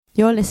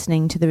You're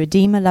listening to the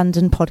Redeemer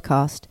London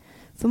podcast.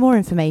 For more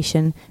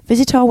information,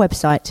 visit our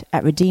website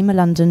at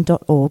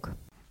redeemerlondon.org.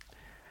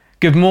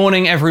 Good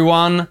morning,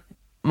 everyone.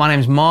 My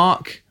name's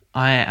Mark.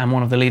 I am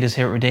one of the leaders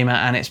here at Redeemer,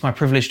 and it's my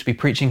privilege to be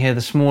preaching here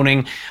this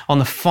morning on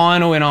the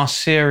final in our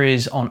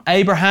series on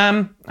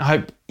Abraham. I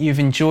hope you've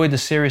enjoyed the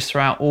series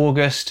throughout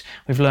August.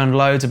 We've learned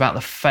loads about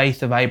the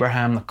faith of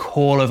Abraham, the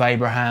call of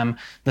Abraham.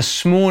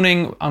 This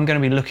morning, I'm going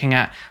to be looking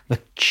at the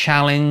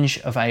challenge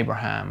of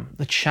Abraham,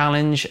 the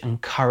challenge and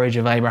courage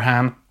of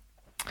Abraham,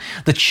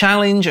 the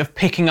challenge of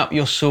picking up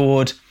your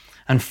sword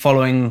and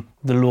following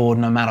the Lord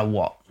no matter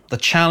what. The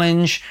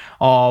challenge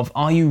of,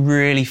 are you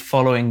really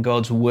following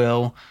God's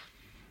will?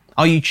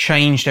 Are you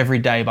changed every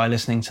day by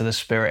listening to the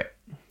Spirit?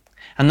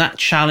 And that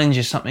challenge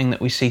is something that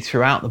we see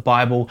throughout the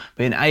Bible,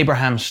 but in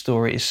Abraham's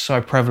story is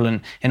so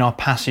prevalent in our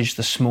passage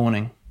this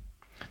morning.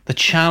 The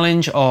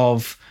challenge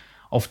of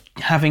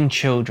having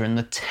children,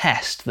 the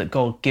test that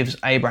God gives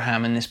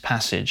Abraham in this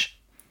passage.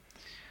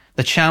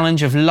 The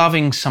challenge of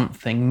loving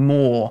something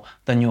more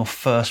than your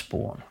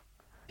firstborn.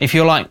 If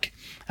you're like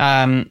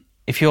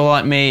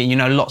me, you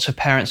know lots of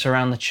parents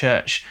around the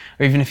church,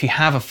 or even if you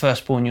have a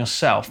firstborn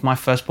yourself, my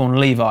firstborn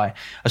Levi,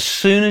 as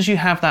soon as you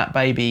have that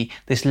baby,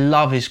 this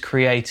love is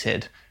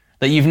created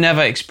that you've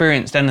never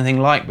experienced anything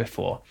like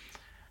before.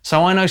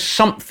 So I know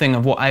something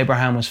of what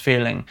Abraham was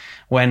feeling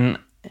when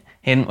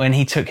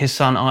he took his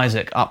son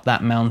Isaac up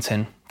that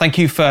mountain. Thank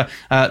you for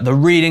the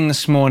reading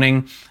this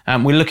morning.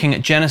 We're looking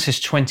at Genesis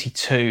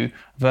 22,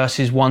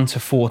 verses 1 to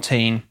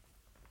 14.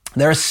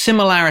 There are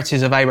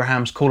similarities of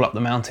Abraham's call up the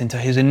mountain to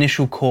his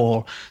initial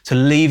call to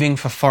leaving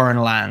for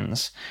foreign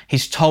lands.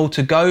 He's told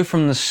to go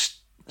from the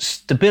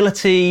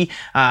stability,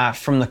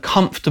 from the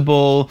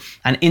comfortable,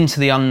 and into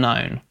the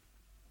unknown.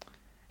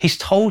 He's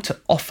told to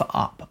offer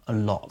up a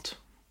lot.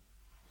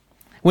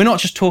 We're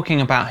not just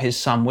talking about his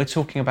son, we're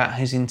talking about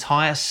his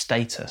entire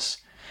status.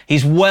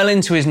 He's well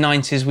into his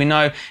 90s. We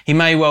know he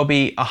may well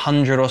be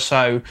 100 or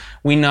so.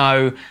 We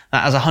know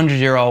that as a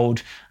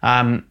 100-year-old,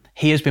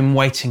 he has been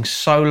waiting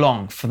so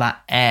long for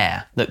that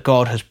heir that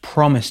God has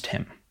promised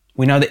him.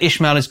 We know that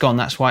Ishmael is gone.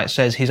 That's why it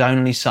says his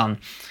only son.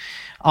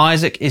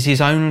 Isaac is his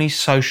only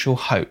social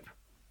hope,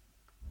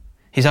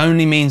 his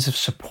only means of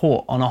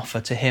support on offer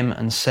to him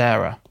and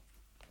Sarah.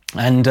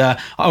 And I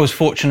was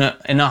fortunate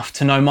enough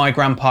to know my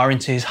grandpa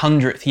into his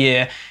 100th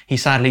year. He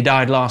sadly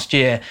died last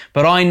year.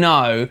 But I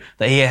know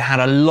that he had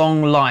a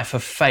long life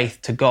of faith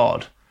to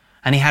God.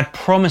 And he had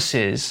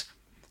promises,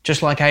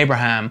 just like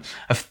Abraham,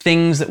 of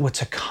things that were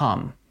to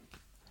come.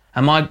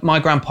 And my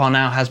grandpa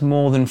now has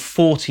more than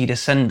 40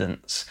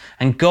 descendants.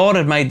 And God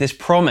had made this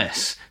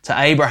promise to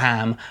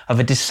Abraham of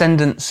a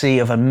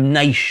descendancy of a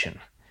nation,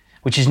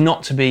 which is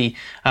not to be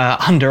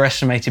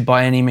underestimated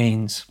by any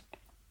means.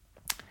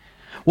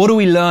 What do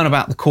we learn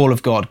about the call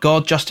of God?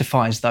 God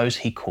justifies those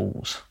he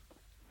calls.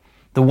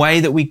 The way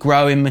that we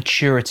grow in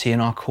maturity in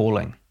our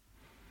calling.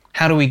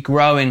 How do we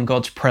grow in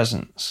God's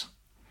presence?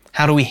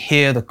 How do we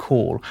hear the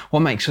call? What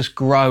makes us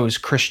grow as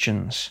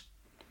Christians?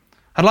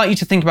 I'd like you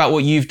to think about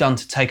what you've done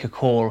to take a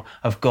call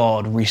of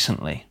God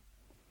recently,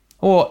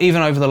 or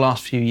even over the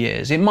last few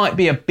years. It might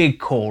be a big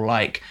call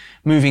like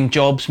moving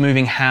jobs,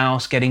 moving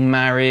house, getting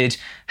married,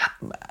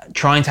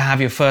 trying to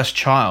have your first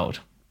child.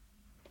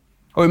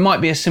 Or it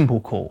might be a simple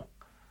call,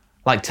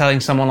 like telling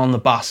someone on the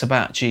bus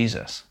about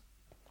Jesus.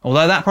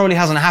 Although that probably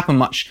hasn't happened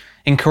much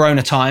in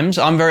Corona times,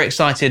 I'm very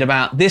excited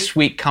about this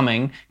week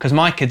coming because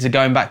my kids are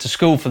going back to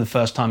school for the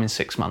first time in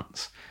 6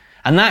 months.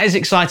 And that is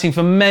exciting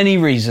for many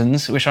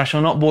reasons, which I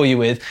shall not bore you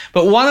with.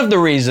 But one of the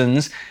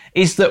reasons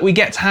is that we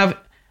get to have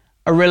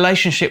a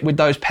relationship with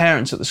those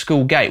parents at the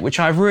school gate, which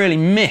I've really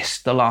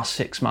missed the last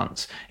 6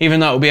 months,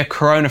 even though it will be a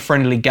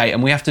Corona-friendly gate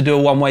and we have to do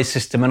a one-way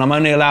system and I'm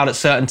only allowed at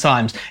certain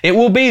times. It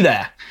will be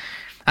there.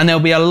 And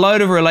there'll be a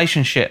load of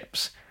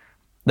relationships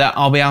that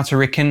I'll be able to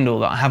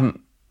rekindle that I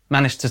haven't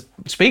managed to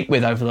speak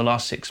with over the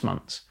last 6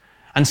 months.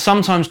 And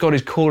sometimes God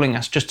is calling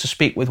us just to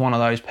speak with one of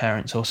those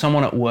parents or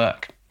someone at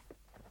work.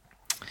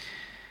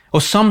 Or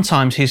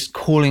sometimes he's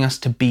calling us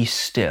to be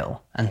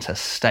still and to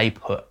stay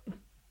put.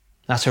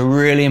 That's a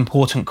really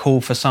important call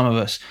for some of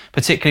us,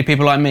 particularly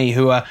people like me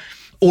who are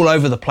all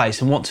over the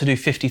place and want to do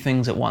 50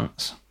 things at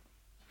once.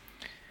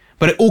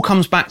 But it all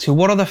comes back to,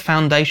 what are the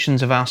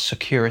foundations of our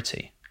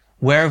security?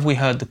 Where have we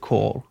heard the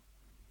call?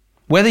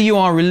 Whether you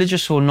are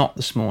religious or not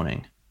this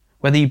morning,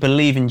 whether you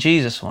believe in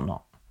Jesus or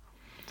not,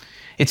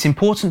 it's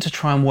important to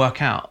try and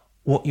work out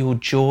what your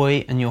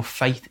joy and your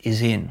faith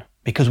is in,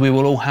 because we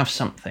will all have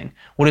something.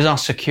 What is our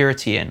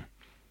security in?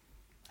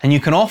 And you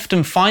can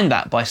often find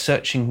that by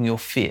searching your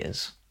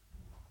fears.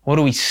 What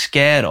are we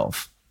scared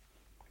of?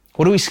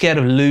 What are we scared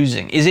of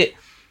losing? Is it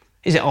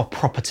our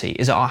property?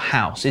 Is it our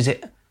house? Is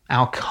it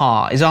our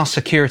car? Is our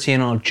security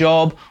in our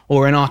job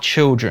or in our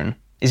children?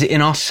 Is it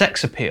in our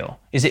sex appeal?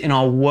 Is it in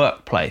our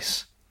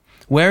workplace?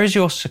 Where is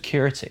your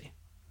security?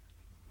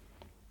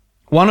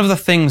 One of the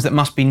things that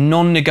must be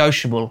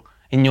non-negotiable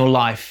in your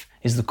life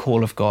is the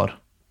call of God.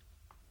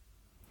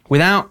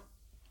 Without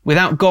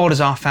God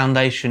as our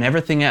foundation,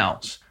 everything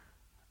else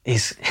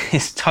is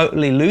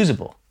totally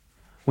losable.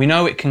 We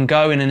know it can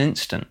go in an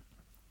instant.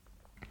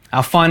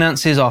 Our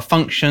finances, our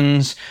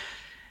functions,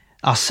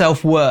 our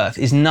self-worth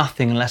is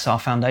nothing unless our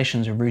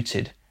foundations are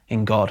rooted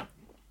in God.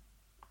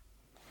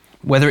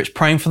 Whether it's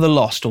praying for the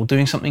lost or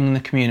doing something in the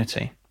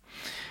community.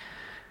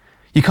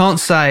 You can't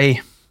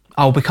say,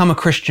 I'll become a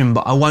Christian,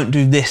 but I won't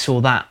do this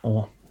or that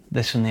or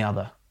this and the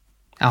other.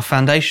 Our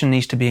foundation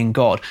needs to be in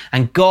God,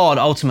 and God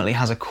ultimately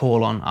has a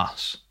call on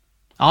us.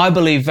 I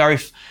believe very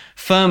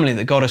firmly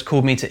that God has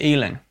called me to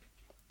Ealing,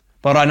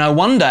 but I know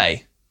one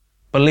day,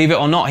 believe it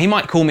or not, he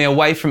might call me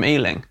away from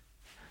Ealing.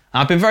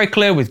 I've been very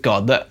clear with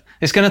God that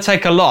it's going to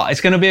take a lot.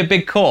 It's going to be a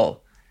big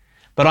call.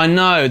 But I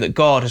know that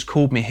God has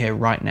called me here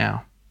right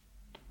now.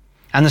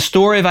 And the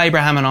story of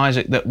Abraham and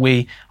Isaac that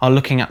we are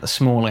looking at this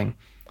morning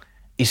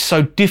is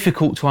so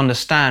difficult to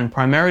understand,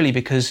 primarily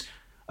because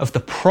of the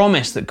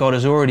promise that God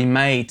has already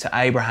made to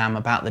Abraham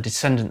about the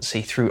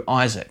descendancy through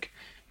Isaac.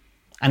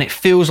 And it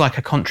feels like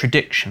a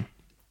contradiction.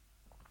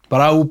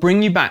 But I will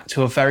bring you back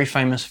to a very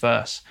famous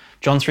verse.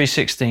 John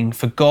 3:16,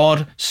 for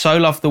God so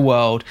loved the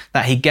world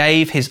that he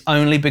gave his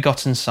only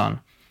begotten Son,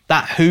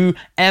 that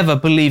whoever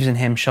believes in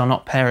him shall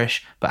not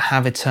perish but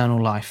have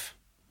eternal life.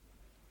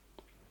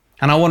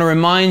 And I want to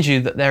remind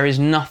you that there is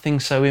nothing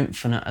so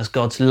infinite as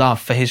God's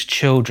love for his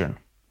children,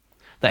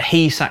 that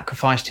he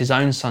sacrificed his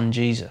own Son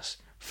Jesus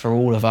for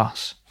all of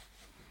us.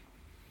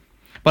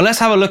 But let's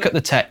have a look at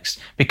the text,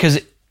 because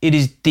it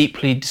is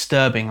deeply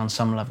disturbing on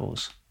some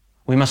levels.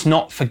 We must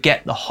not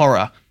forget the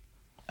horror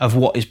of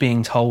what is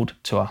being told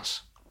to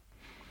us.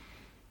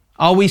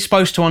 Are we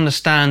supposed to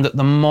understand that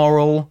the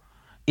moral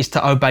is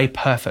to obey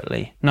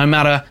perfectly, no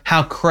matter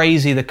how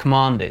crazy the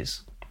command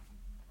is?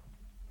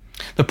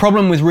 The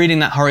problem with reading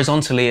that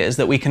horizontally is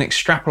that we can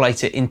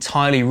extrapolate it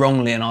entirely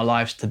wrongly in our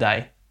lives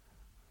today.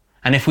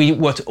 And if we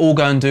were to all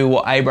go and do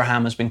what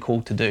Abraham has been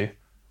called to do,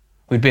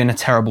 we'd be in a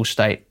terrible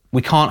state.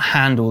 We can't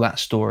handle that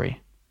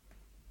story.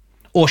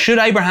 Or should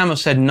Abraham have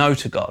said no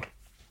to God?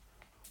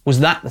 Was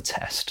that the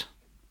test?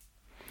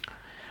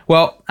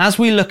 Well, as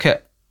we look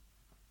at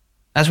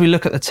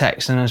the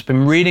text and has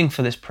been reading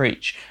for this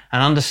preach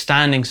and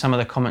understanding some of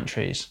the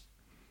commentaries,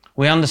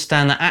 we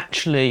understand that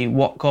actually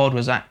what God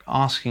was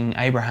asking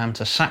Abraham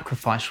to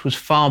sacrifice was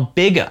far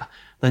bigger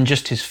than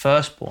just his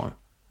firstborn.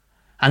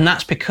 And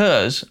that's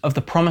because of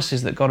the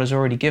promises that God has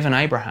already given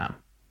Abraham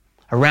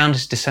around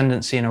his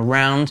descendancy and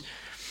around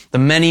the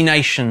many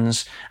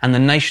nations and the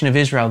nation of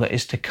Israel that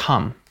is to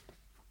come.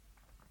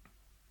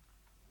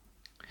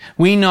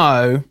 We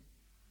know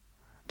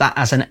that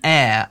as an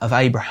heir of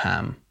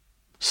Abraham,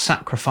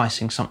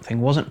 sacrificing something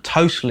wasn't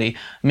totally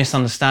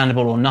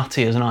misunderstandable or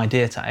nutty as an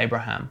idea to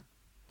Abraham.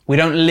 We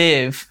don't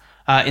live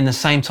in the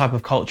same type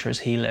of culture as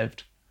he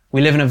lived.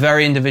 We live in a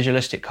very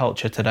individualistic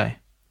culture today,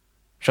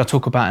 which I'll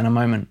talk about in a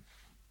moment.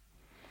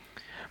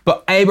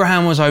 But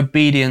Abraham was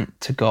obedient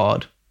to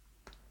God.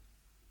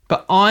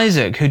 But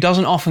Isaac, who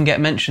doesn't often get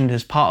mentioned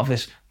as part of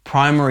this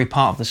primary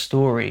part of the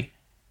story,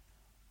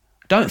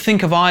 don't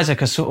think of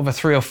Isaac as sort of a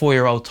 3 or 4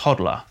 year old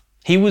toddler.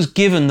 He was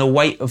given the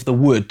weight of the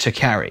wood to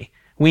carry.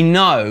 We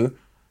know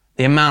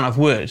the amount of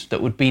wood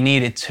that would be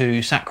needed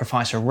to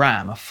sacrifice a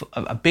ram.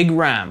 A big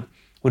ram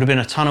would have been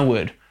a ton of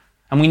wood.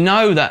 And we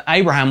know that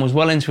Abraham was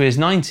well into his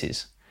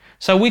 90s.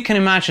 So we can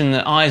imagine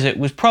that Isaac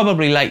was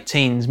probably late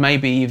teens,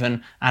 maybe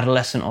even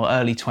adolescent or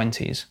early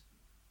 20s.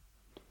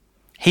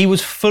 He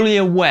was fully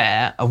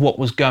aware of what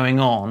was going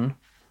on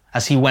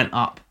as he went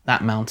up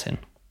that mountain.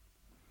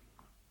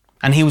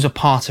 And he was a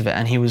part of it,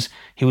 and he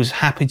was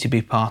happy to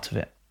be part of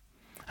it.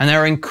 And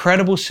there are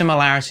incredible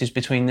similarities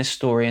between this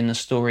story and the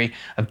story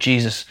of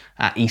Jesus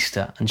at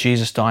Easter and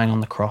Jesus dying on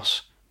the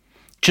cross.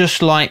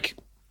 Just like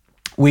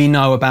we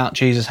know about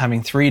Jesus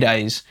having 3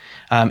 days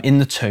in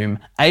the tomb,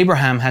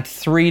 Abraham had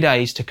 3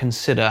 days to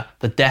consider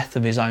the death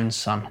of his own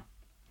son.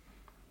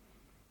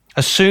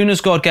 As soon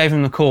as God gave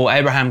him the call,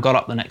 Abraham got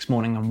up the next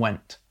morning and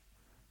went.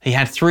 He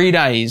had 3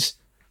 days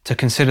to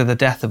consider the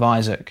death of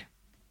Isaac.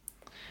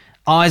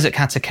 Isaac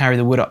had to carry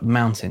the wood up the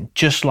mountain,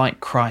 just like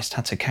Christ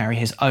had to carry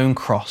his own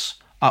cross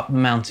up the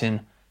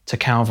mountain to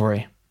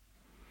Calvary.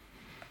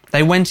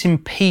 They went in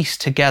peace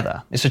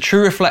together. It's a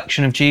true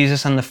reflection of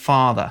Jesus and the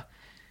Father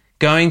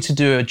going to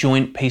do a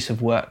joint piece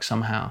of work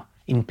somehow,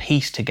 in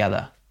peace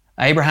together.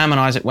 Abraham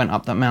and Isaac went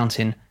up that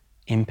mountain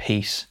in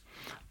peace.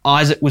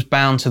 Isaac was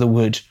bound to the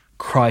wood.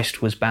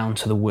 Christ was bound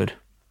to the wood.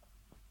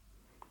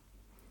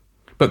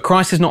 But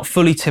Christ is not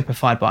fully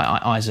typified by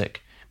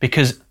Isaac,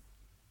 because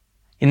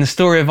in the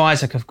story of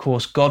Isaac, of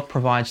course, God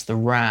provides the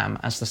ram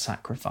as the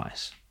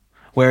sacrifice,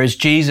 whereas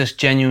Jesus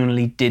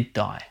genuinely did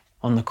die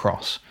on the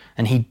cross,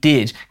 and he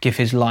did give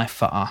his life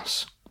for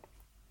us.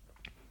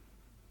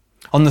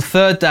 On the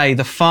third day,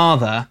 the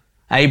father,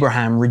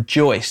 Abraham,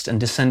 rejoiced and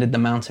descended the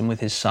mountain with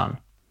his son.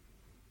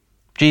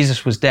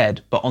 Jesus was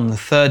dead, but on the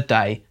third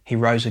day, he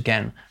rose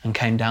again and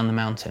came down the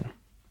mountain.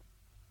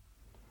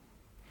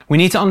 We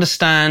need to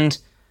understand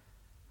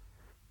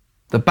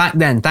that back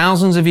then,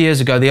 thousands of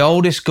years ago, the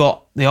oldest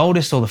or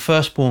the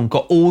firstborn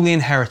got all the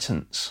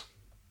inheritance,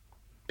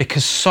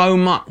 because so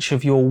much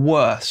of your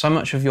worth, so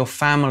much of your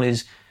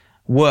family's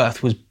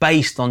worth was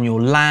based on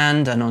your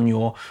land and on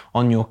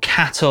your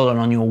cattle and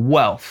on your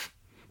wealth.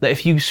 That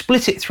if you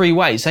split it 3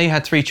 ways, say you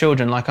had 3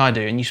 children like I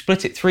do, and you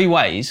split it 3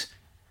 ways,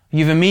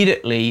 you've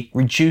immediately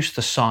reduced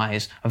the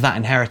size of that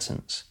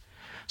inheritance.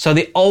 So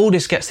the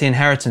oldest gets the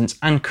inheritance,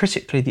 and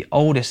critically, the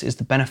oldest is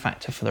the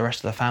benefactor for the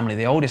rest of the family.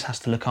 The oldest has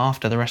to look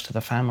after the rest of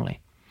the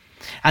family.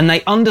 And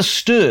they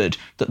understood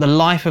that the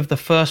life of the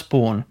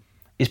firstborn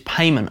is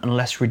payment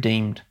unless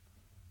redeemed.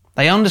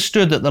 They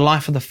understood that the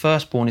life of the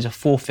firstborn is a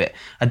forfeit,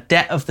 a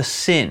debt of the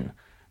sin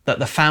that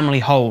the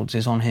family holds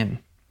is on him.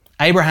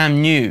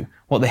 Abraham knew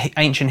what the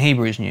ancient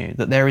Hebrews knew,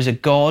 that there is a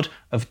God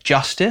of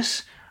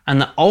justice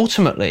and that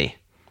ultimately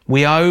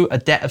we owe a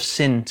debt of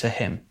sin to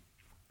him.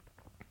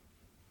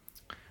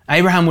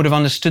 Abraham would have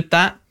understood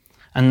that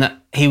and that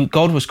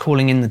God was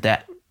calling in the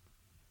debt.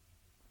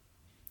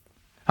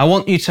 I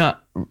want you to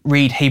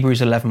read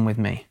Hebrews 11 with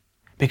me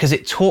because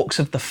it talks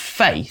of the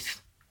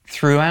faith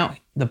throughout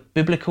the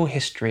biblical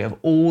history of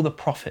all the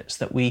prophets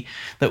that we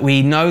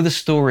know the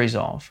stories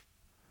of.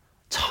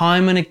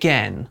 Time and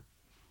again,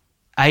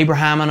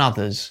 Abraham and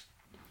others,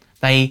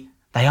 they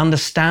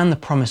understand the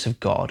promise of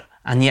God,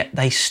 and yet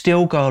they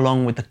still go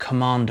along with the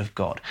command of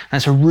God. And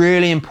it's a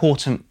really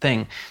important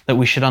thing that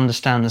we should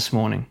understand this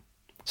morning.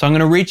 So I'm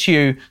going to read to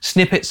you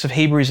snippets of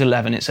Hebrews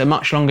 11. It's a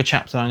much longer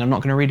chapter, and I'm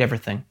not going to read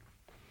everything.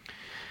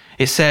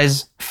 It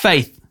says,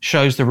 faith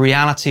shows the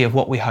reality of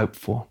what we hope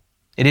for.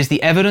 It is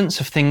the evidence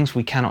of things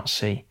we cannot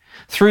see.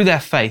 Through their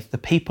faith, the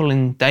people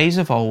in days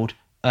of old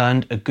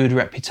earned a good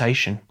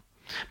reputation.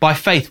 By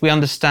faith, we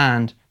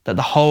understand that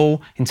the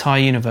whole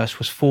entire universe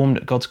was formed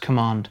at God's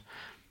command,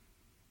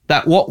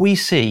 that what we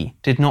see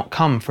did not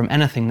come from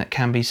anything that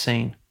can be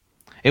seen.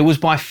 It was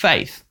by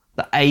faith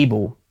that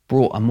Abel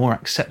brought a more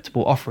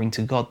acceptable offering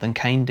to God than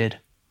Cain did.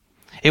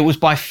 It was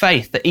by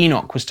faith that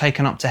Enoch was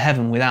taken up to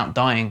heaven without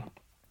dying.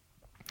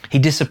 He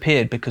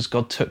disappeared because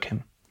God took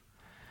him.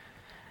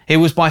 It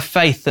was by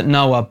faith that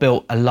Noah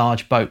built a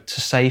large boat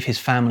to save his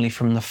family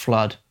from the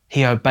flood.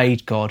 He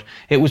obeyed God.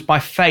 It was by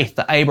faith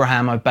that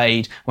Abraham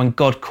obeyed when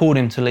God called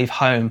him to leave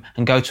home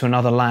and go to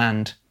another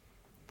land.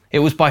 It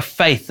was by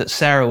faith that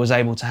Sarah was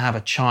able to have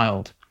a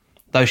child,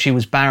 though she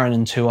was barren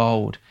and too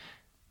old.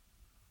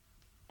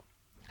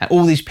 And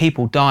all these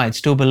people died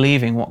still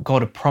believing what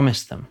God had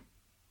promised them.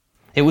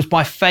 It was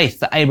by faith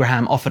that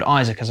Abraham offered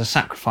Isaac as a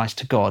sacrifice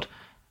to God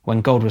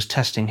when God was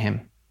testing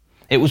him.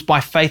 It was by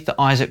faith that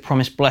Isaac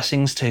promised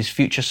blessings to his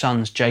future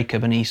sons,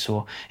 Jacob and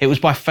Esau. It was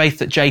by faith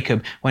that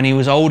Jacob, when he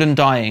was old and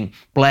dying,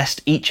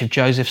 blessed each of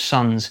Joseph's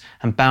sons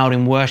and bowed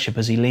in worship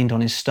as he leaned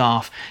on his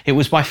staff. It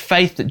was by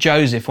faith that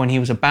Joseph, when he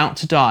was about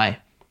to die,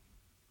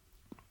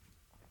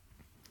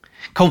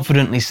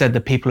 confidently said the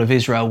people of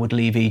Israel would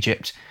leave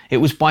Egypt. It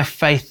was by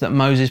faith that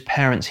Moses'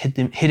 parents hid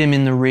him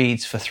in the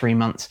reeds for 3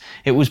 months.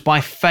 It was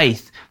by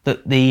faith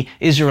that the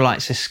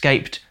Israelites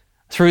escaped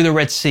through the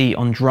Red Sea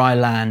on dry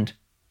land.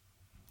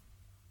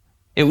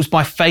 It was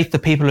by faith the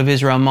people of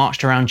Israel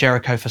marched around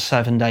Jericho for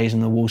 7 days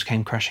and the walls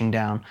came crashing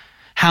down.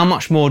 How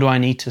much more do I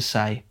need to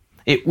say?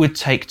 It would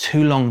take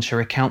too long to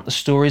recount the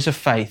stories of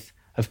faith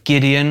of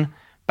Gideon,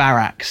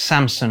 Barak,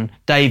 Samson,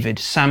 David,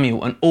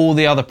 Samuel, and all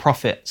the other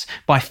prophets.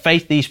 By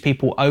faith, these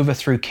people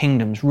overthrew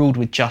kingdoms, ruled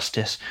with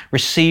justice,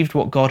 received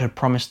what God had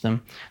promised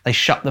them. They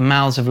shut the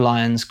mouths of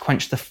lions,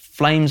 quenched the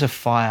flames of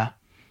fire,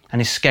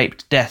 and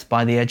escaped death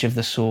by the edge of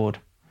the sword.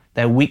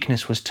 Their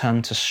weakness was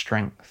turned to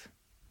strength.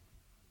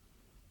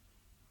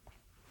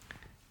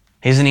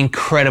 Here's an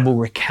incredible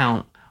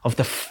recount of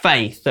the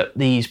faith that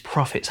these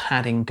prophets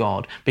had in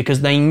God,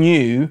 because they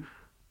knew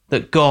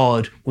that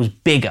God was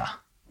bigger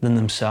than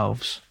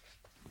themselves.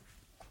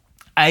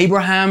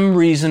 Abraham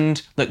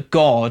reasoned that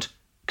God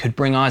could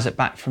bring Isaac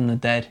back from the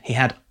dead. He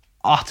had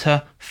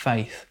utter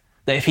faith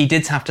that if he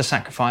did have to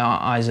sacrifice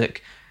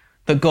Isaac,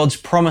 that God's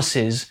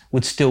promises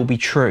would still be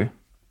true.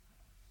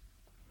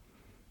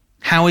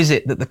 How is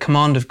it that the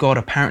command of God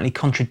apparently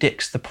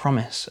contradicts the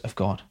promise of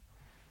God?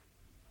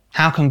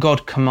 How can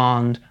God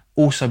command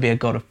also be a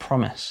God of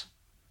promise?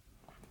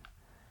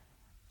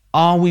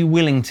 Are we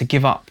willing to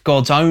give up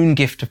God's own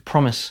gift of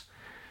promise?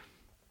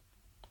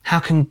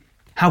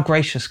 How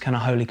gracious can a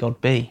holy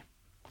God be?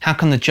 How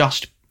can the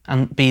just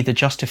be the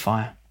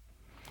justifier?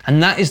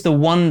 And that is the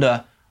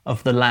wonder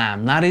of the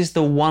Lamb. That is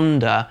the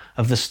wonder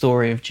of the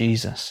story of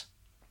Jesus.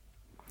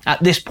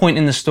 At this point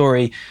in the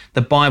story,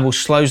 the Bible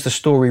slows the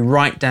story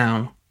right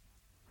down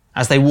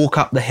as they walk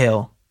up the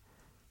hill.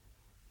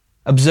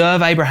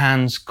 Observe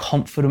Abraham's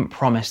confident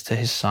promise to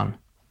his son.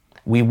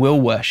 We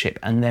will worship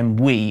and then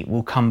we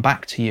will come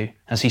back to you,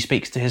 as he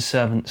speaks to his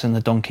servants and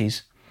the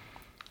donkeys.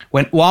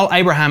 While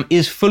Abraham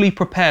is fully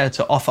prepared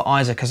to offer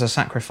Isaac as a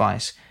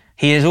sacrifice,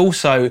 he is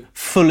also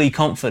fully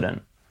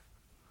confident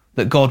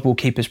that God will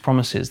keep his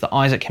promises, that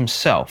Isaac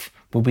himself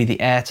will be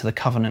the heir to the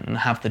covenant and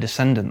have the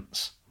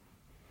descendants.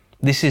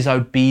 This is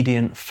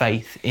obedient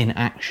faith in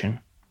action.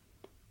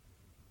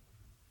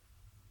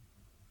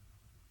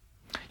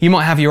 You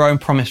might have your own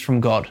promise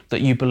from God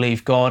that you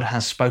believe God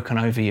has spoken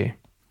over you.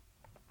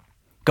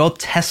 God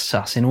tests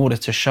us in order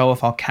to show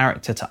off our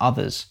character to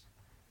others.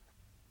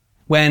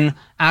 When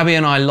Abby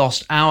and I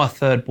lost our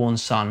third-born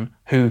son,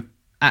 who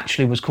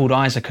actually was called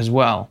Isaac as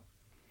well,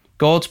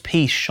 God's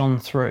peace shone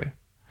through.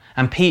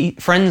 And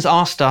friends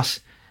asked us,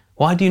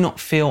 why do you not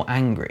feel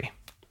angry?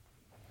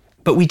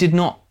 But we did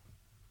not,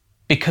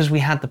 because we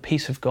had the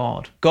peace of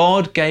God.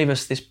 God gave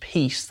us this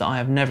peace that I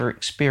have never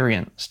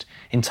experienced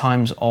in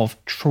times of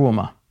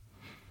trauma.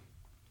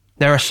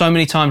 There are so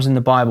many times in the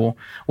Bible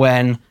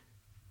when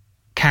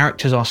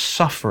characters are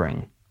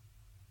suffering,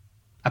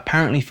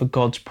 apparently for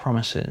God's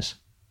promises.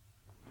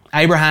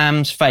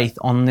 Abraham's faith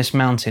on this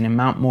mountain in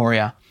Mount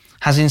Moriah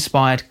has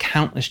inspired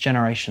countless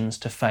generations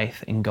to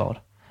faith in God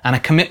and a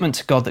commitment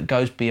to God that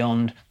goes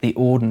beyond the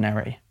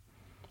ordinary.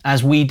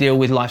 As we deal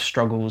with life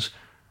struggles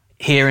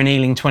here in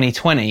Ealing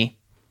 2020,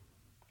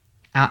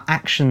 our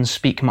actions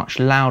speak much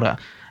louder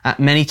at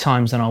many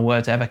times than our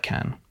words ever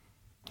can.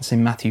 It's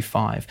in Matthew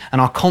 5.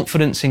 And our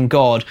confidence in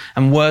God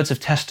and words of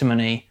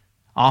testimony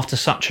after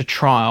such a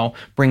trial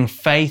bring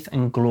faith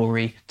and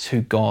glory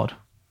to God.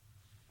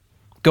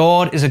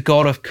 God is a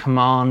God of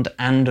command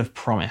and of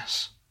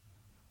promise.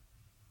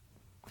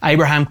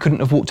 Abraham couldn't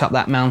have walked up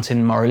that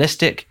mountain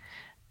moralistic,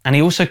 and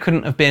he also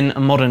couldn't have been a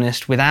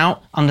modernist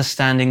without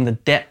understanding the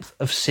depth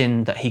of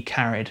sin that he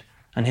carried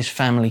and his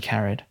family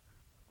carried.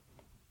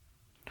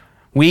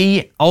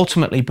 We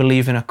ultimately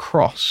believe in a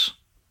cross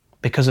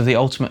because of the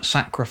ultimate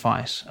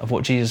sacrifice of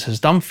what Jesus has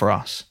done for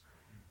us.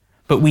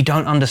 But we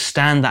don't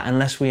understand that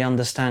unless we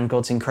understand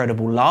God's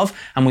incredible love,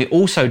 and we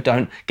also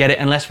don't get it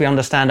unless we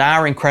understand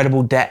our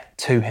incredible debt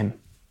to him.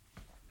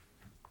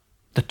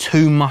 The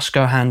two must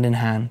go hand in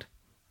hand.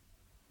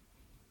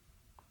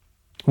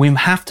 We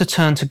have to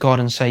turn to God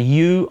and say,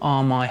 you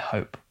are my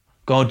hope.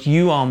 God,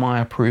 you are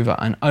my approver,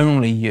 and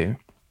only you.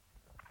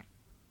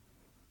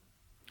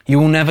 You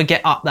will never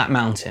get up that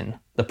mountain,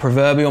 the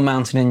proverbial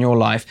mountain in your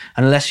life,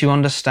 unless you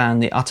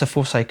understand the utter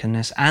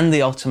forsakenness and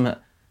the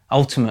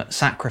ultimate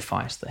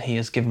sacrifice that he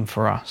has given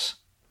for us.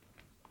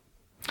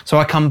 So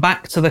I come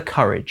back to the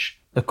courage,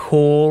 the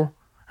call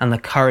and the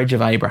courage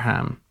of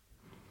Abraham,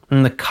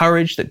 and the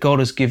courage that God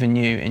has given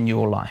you in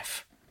your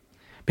life,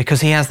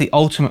 because he has the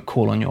ultimate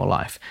call on your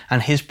life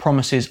and his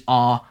promises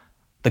are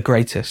the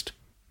greatest.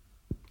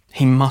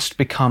 He must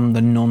become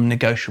the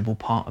non-negotiable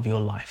part of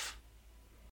your life.